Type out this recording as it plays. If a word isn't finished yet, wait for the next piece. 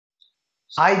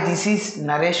Hi, this is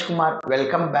Naresh Kumar.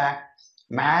 Welcome back.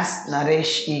 Maths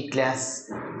Naresh eclass.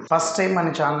 First time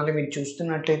మన ఛానల్ని మీరు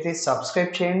చూస్తున్నట్లయితే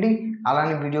సబ్స్క్రైబ్ చేయండి,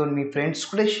 అలానే వీడియోని మీ ఫ్రెండ్స్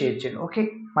కూడా షేర్ చేయండి. ఓకే,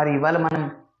 మరి ఇవాళ మనం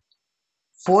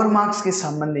 4 మార్క్స్కి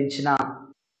సంబంధించిన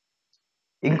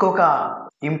ఇంకొక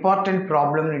ఇంపార్టెంట్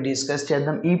ప్రాబ్లమ్ని డిస్కస్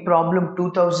చేద్దాం. ఈ ప్రాబ్లం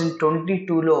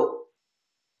 2022లో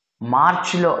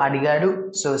మార్చిలో అడిగాడు.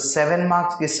 సో 7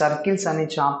 మార్క్స్కి సర్కిల్స్ అనే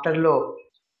చాప్టర్లో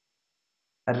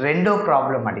రెండో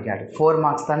ప్రాబ్లం అడిగాడు. 4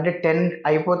 మార్క్స్ అంటే 10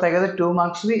 అయిపోతాయి కదా 2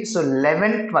 మార్క్స్వి. సో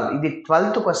 11, 12 ఇది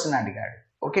 12th క్వశ్చన్ అడిగాడు.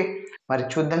 ఓకే, మరి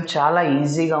చూద్దాం, చాలా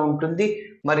ఈజీగా ఉంటుంది.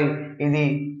 మరి ఇది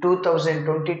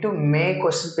 2022 మే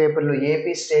క్వశ్చన్ పేపర్లో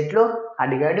ఏపీ స్టేట్లో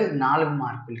అడిగాడు 4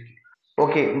 మార్కులకి.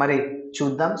 ఓకే, మరి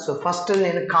చూద్దాం. సో ఫస్ట్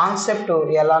నేను కాన్సెప్ట్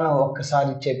ఎలానో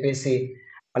ఒక్కసారి చెప్పేసి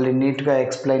మళ్ళీ నీట్గా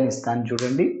ఎక్స్ప్లెయిన్ ఇస్తాను,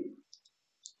 చూడండి.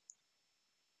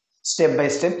 స్టెప్ బై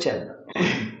స్టెప్ చేద్దాం.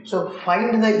 So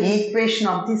find the equation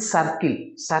of the circle.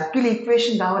 Circle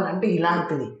equation కావాలంటే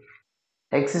ఇలాంటిది,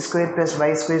 x² +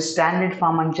 y² స్టాండర్డ్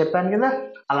ఫామ్ అని చెప్పాను కదా,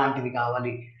 అలాంటిది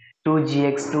కావాలి.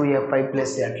 2gx 2fy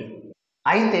ప్లస్ అట్లా.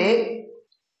 అయితే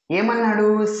ఏమన్నాడు,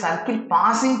 circle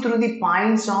passing through the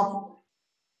points of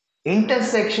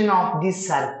intersection of the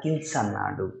circles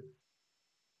అన్నాడు.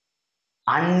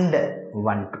 అండ్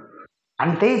 1 2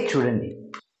 అంటే చూడండి,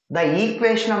 the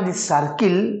equation of the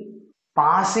circle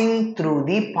passing through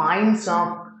the points of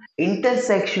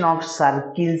intersection of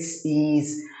circles is,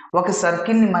 ఒక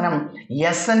సర్కిల్ని మనం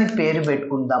ఎస్ అని పేరు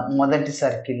పెట్టుకుందాం, మొదటి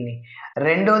సర్కిల్ని.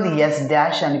 రెండోది ఎస్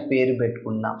డాష్ అని పేరు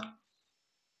పెట్టుకుందాం.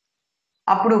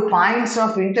 అప్పుడు points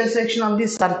of intersection of the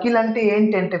circle అంటే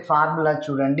ఏంటంటే ఫార్ములా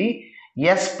చూడండి,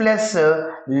 S plus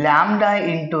lambda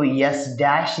into yes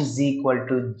dash is equal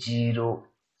to 0.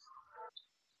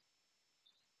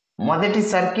 మొదటి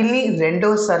సర్కిల్ని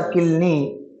రెండో సర్కిల్ని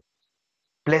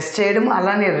ప్లస్ చేయడం,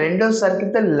 అలానే రెండో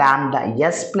సర్కిల్తో లాంబ్డా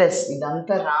ఎస్ ప్లస్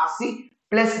ఇదంతా రాసి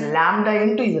ప్లస్ లాంబ్డా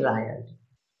ఇంటూ ఇది రాయాలి.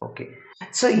 ఓకే,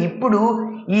 సో ఇప్పుడు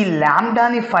ఈ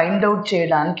లాంబ్డాని ఫైండ్ అవుట్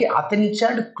చేయడానికి అతను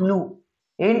ఇచ్చాడు క్లూ.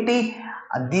 ఏంటి,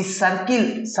 ది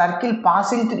సర్కిల్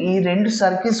పాసింగ్ ఈ రెండు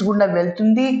సర్కిల్స్ గుండా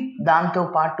వెళ్తుంది,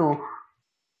 దాంతోపాటు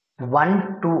 1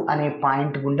 2 అనే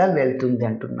పాయింట్ గుండా వెళ్తుంది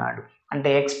అంటున్నాడు. అంటే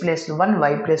x ప్లేస్లో 1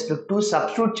 y ప్లేస్లో 2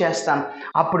 సబ్స్టిట్యూట్ చేస్తాం,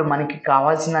 అప్పుడు మనకి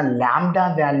కావాల్సిన లాంబ్డా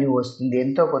వాల్యూ వస్తుంది,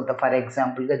 ఎంతో కొంత. ఫర్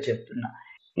ఎగ్జాంపుల్గా చెప్తున్నా,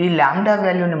 ఈ లాంబ్డా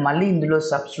వాల్యూని మళ్ళీ ఇందులో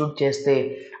సబ్స్టిట్యూట్ చేస్తే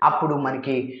అప్పుడు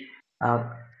మనకి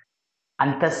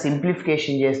అంత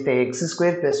సింప్లిఫికేషన్ చేస్తే x²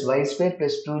 + y²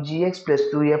 + 2gx +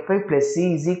 2fy + c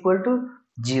is equal to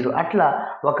 0. అట్లా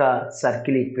ఒక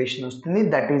సర్కిల్ ఈక్వేషన్ వస్తుంది.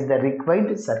 That is the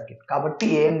required circle. కాబట్టి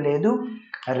ఏం లేదు,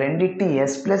 రెండింటిని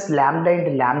S plus lambda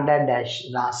into lambda dash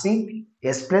రాసి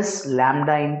S plus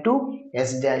lambda into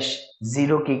yes dash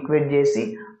 0కి ఈక్వేట్ చేసి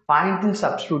పాయింట్ని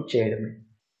సబ్స్టిట్యూట్ చేయడమే.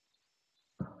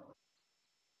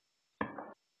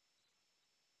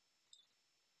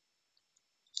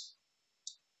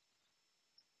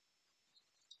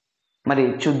 మరి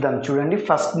చూద్దాం, చూడండి.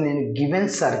 ఫస్ట్ నేను గివెన్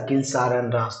సర్కిల్స్ ఆర్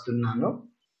అని రాస్తున్నాను.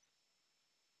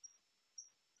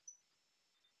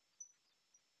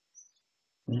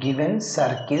 గివెన్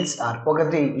సర్కిల్స్ ఆర్,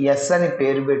 ఒకటి ఎస్ అని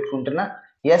పేరు పెట్టుకుంటున్నా.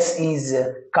 ఎస్ ఈజ్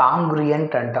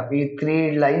కాంగ్రుయంట్ అంటాం. ఈ 3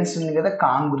 లైన్స్ ఉంది కదా,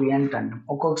 కాంగ్రుయంట్ అంటాం.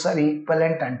 ఒక్కొక్కసారి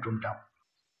ఈక్వలెంట్ అంటుంటాం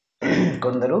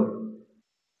కొందరు.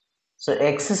 So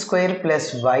x² +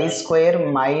 y² -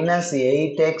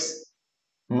 8x -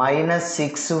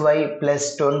 6y +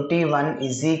 21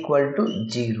 is equal to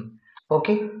 0.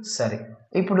 Okay, సరే.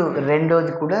 ఇప్పుడు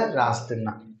రెండోది కూడా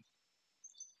రాస్తున్నా.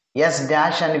 ఎస్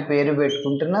డాష్ అని పేరు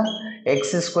పెట్టుకుంటున్నా.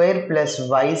 x² + y²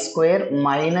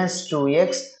 -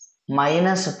 2x -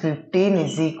 15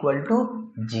 is equal to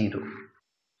 0.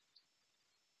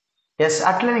 Yes,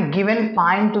 అట్లనే గివెన్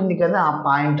పాయింట్ ఉంది కదా, ఆ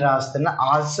పాయింట్ రాస్తున్నా.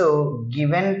 ఆల్సో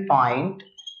గివెన్ పాయింట్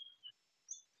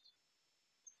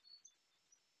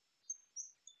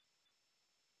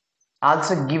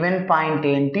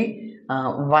ఏంటి,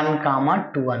 1,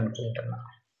 2 అనుకుంటున్నా.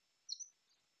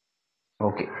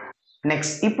 ఓకే,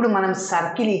 నెక్స్ట్ ఇప్పుడు మనం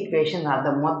సర్కిల్ ఈక్వేషన్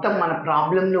రాద్దాం. మొత్తం మన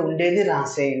ప్రాబ్లంలో ఉండేది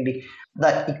రాసేయండి.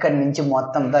 ఇక్కడి నుంచి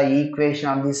మొత్తం the equation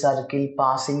of the circle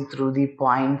passing through the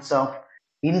points of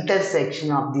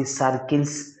intersection of the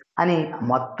circles అని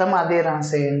మొత్తం అదే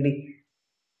రాసేయండి.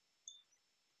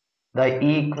 The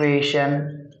equation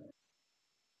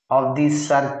of the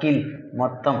circle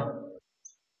మొత్తం,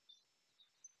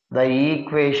 the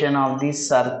equation of the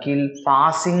circle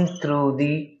passing through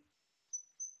the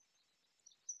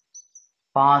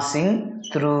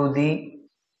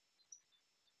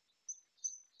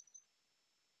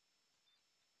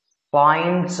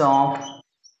points of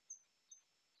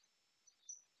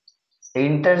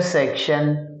intersection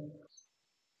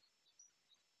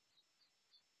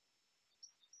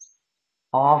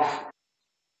of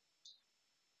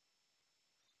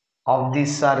of the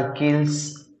circles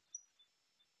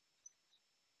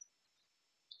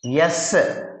S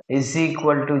is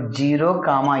equal to 0,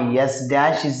 comma S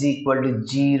dash is equal to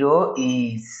 0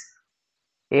 is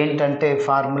ఏంటంటే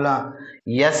formula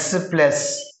S plus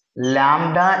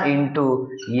lambda into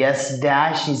S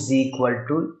dash is equal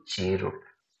to 0.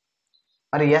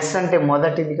 మరి yes అంటే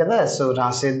మొదటిది కదా, so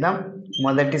రాసేద్దాం.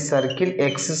 మొదటి circle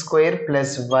x²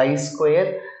 plus y²,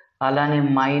 అలానే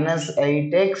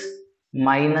 -8x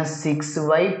minus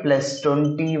 6y plus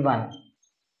 21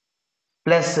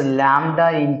 plus lambda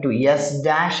into yes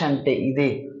dash అంటే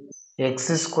ఇదే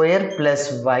x² plus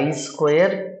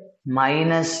y²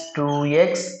 minus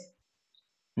 2x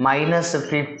minus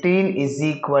 15 is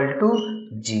equal to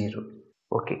 0.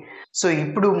 Okay, so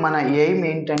ఇప్పుడు మన ఎయిమ్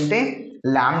ఏంటంటే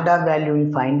లాంబ్డా వాల్యూని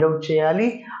ఫైండ్ అవుట్ చేయాలి.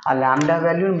 ఆ లాంబ్డా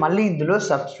వాల్యూని మళ్ళీ ఇందులో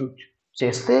సబ్స్టిట్యూట్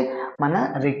చేస్తే మన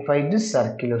రిక్వైర్డ్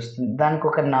సర్కిల్ వస్తుంది. దానికి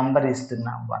ఒక నంబర్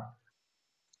ఇస్తున్నాం 1.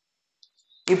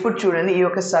 ఇప్పుడు చూడండి, ఈ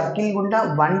యొక్క సర్కిల్ గుండా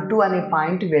 1 2 అనే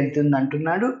పాయింట్ వెళ్తుంది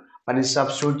అంటున్నాడు. మరి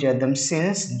సబ్స్టిట్యూట్ చేద్దాం.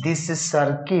 సిన్స్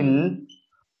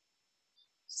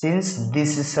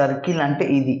దిస్ సర్కిల్ అంటే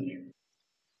ఇది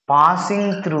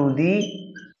passing through the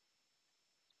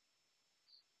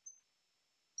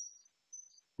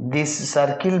this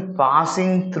circle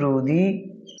passing through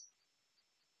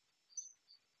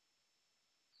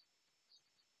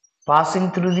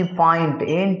the point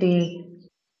ఏంటి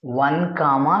 1,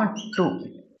 2.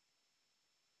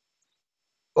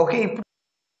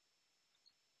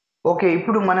 ఓకే,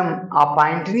 ఇప్పుడు మనం ఆ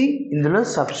పాయింట్ని ఇందులో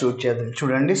సబ్స్టిట్యూట్ చేద్దాం.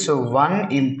 చూడండి, సో 1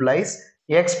 ఇంప్లైస్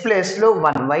x ప్లేస్లో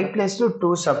 1, y ప్లేస్లో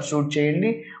 2 సబ్స్టిట్యూట్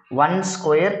చేయండి.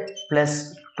 1² plus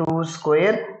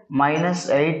 2² minus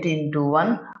 8 into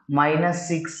 1 minus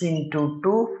 6 into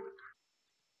 2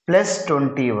 plus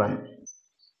 21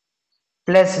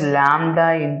 plus lambda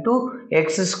into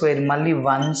x² మళ్ళీ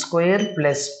 1²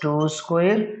 plus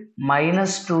 2²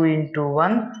 minus 2 into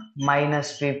 1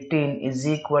 minus 15 is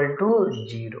equal to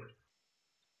 0.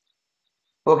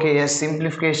 Okay,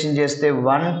 simplification చేస్తే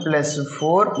 1 ప్లస్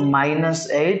 4 మైనస్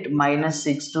 8 మైనస్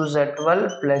 6 2 12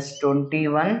 ప్లస్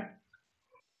 21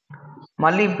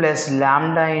 మళ్ళీ plus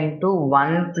lambda into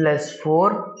 1 plus 4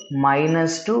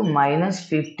 minus 2 minus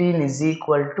 15 is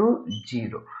equal to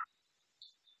 0.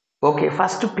 Okay,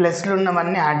 first ప్లస్లు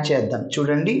ఉన్నవన్నీ add చేద్దాం.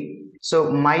 చూడండి, so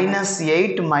minus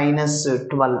 8 minus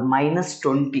 12 minus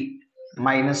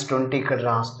 20 ఇక్కడ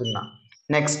రాస్తున్నా.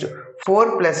 Next 4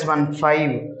 plus 1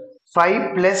 5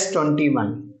 plus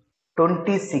 21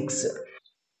 26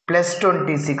 plus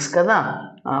 26 కదా,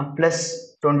 plus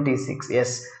 26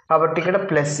 yes, కాబట్టి ఇక్కడ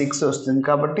ప్లస్ 6 వస్తుంది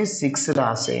కాబట్టి 6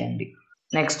 రాసేయండి.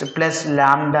 నెక్స్ట్ ప్లస్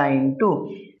లాంబ్డా ఇంటూ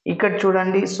ఇక్కడ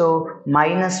చూడండి, సో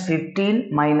మైనస్ 15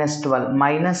 మైనస్ 12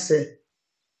 మైనస్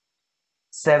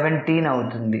 17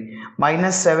 అవుతుంది.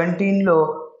 మైనస్ 17లో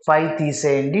 5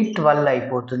 తీసేయండి, 12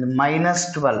 అయిపోతుంది. Minus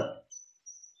 12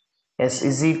 S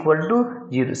is equal to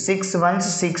 0. 6 1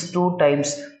 6 2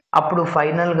 times, అప్పుడు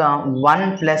ఫైనల్గా 1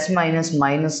 ప్లస్ మైనస్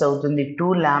మైనస్ అవుతుంది. 2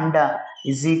 లాంబ్డా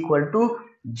ఇజ్ ఈక్వల్ టు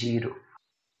 0.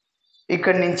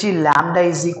 ఇక్కడ నుంచి lambda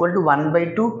is equal to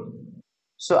 1/2.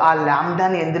 So ఆ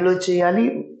లాంబ్డాని ఎందులో చేయాలి,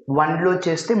 1లో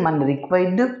చేస్తే మన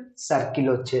రిక్వైర్డ్ సర్కిల్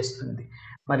వచ్చేస్తుంది.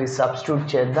 మరి సబ్స్టిట్యూట్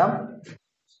చేద్దాం.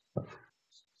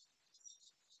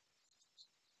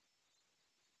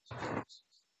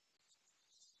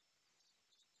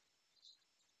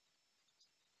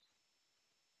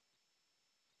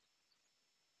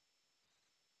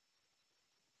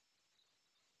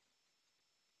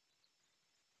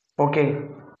 Okay,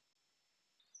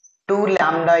 2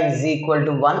 lambda is equal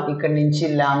to 1, ఇక్కడ నుంచి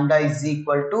lambda is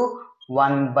equal to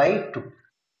 1/2.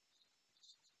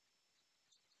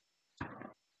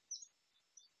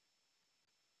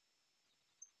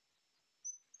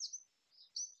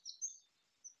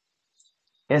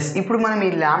 Yes, ఇప్పుడు మనం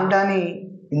ఈ లాంబ్డాని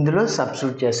ఇందులో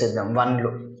సబ్స్టిట్యూట్ చేసేద్దాం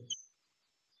 1లో.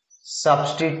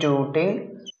 Substituting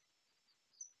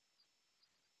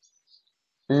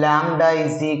lambda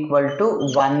is equal to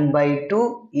 1/2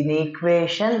 in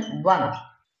equation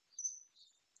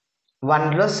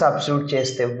 1లో substitute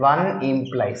చేస్తే 1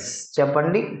 ఇంప్లైస్,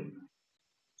 చెప్పండి,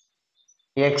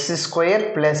 x²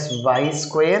 plus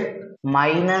y²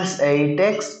 minus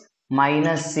 8x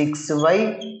minus 6y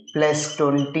plus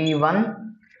 21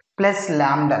 plus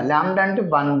lambda అంటే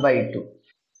 1/2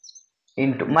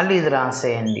 ఇంటూ మళ్ళీ ఇది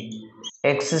రాసేయండి,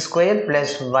 x²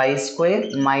 plus y²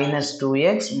 minus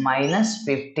 2x minus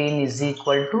 15 is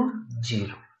equal to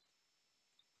 0.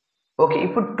 Okay,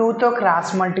 ఇప్పుడు 2తో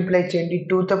cross multiply చేయండి.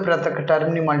 2తో ప్రతి ఒక్క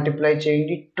టర్మ్ని మల్టిప్లై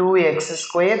చేయండి.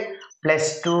 2x² plus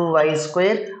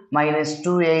 2y² minus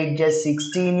 2 8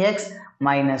 16x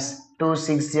minus 2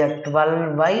 6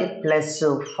 12y plus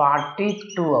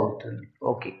 42 అవుతుంది.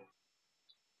 ఓకే,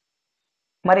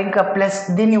 మరి ఇంకా ప్లస్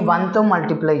దీన్ని 1తో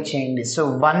మల్టిప్లై చేయండి. సో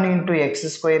 1 ఇంటూ ఎక్స్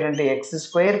స్క్వేర్ అంటే X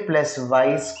square plus y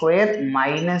square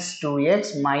minus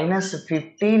 2x minus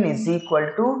 15 is equal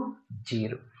to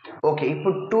 0. Okay,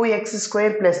 ఇప్పుడు 2x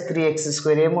square plus 3x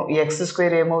square X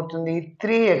square ఏమవుతుంది,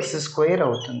 3x square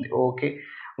అవుతుంది. Okay,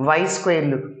 why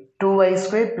స్క్వేర్లు 2y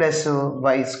square plus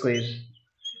y square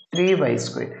 3y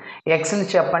square. ఎక్స్ని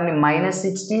చెప్పండి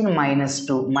 -16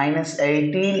 -2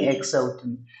 -18x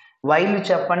అవుతుంది. వైలు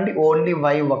చెప్పండి only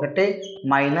y ఒకటే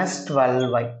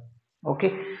 -12y. Okay,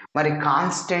 మరి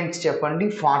constants చెప్పండి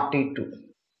 42.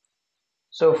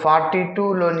 So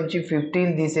 42లో నుంచి 15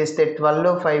 తీసేస్తే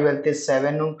 12లో 5 వెళ్తే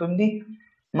 7 ఉంటుంది.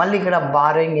 మళ్ళీ ఇక్కడ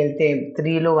బారోయింగ్ వెళ్తే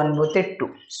 3లో 1 పోతే 2.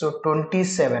 So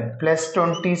 27 plus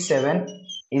 27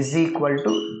 is equal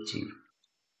to 0.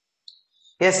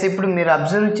 Yes, ఇప్పుడు మీరు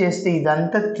అబ్జర్వ్ చేస్తే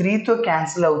ఇదంతా 3తో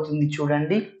క్యాన్సిల్ అవుతుంది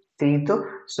చూడండి, 3తో.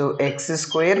 So X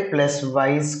square plus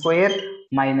y square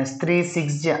minus 3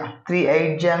 6 జా 3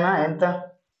 8 జానా ఎంత,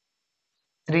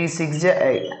 3 6 జా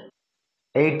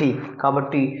 80,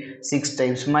 కాబట్టి 6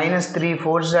 టైమ్స్ మైనస్ 3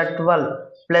 4 జా 12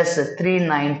 plus 3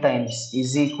 9 times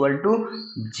is equal to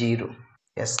 0.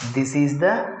 Yes, this is the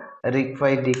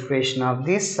required equation of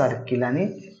the circle అని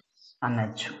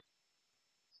అనొచ్చు.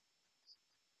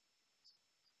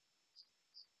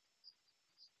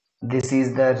 This is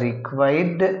the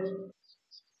required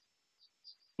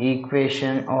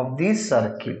equation of the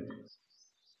circle.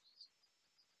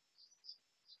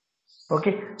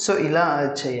 Okay, so ఇలా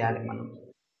చేయాలి మనం.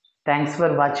 Thanks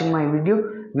for watching my video.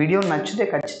 Video నచ్చితే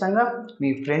ఖచ్చితంగా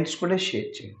మీ friends కూడా share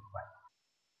చేయండి.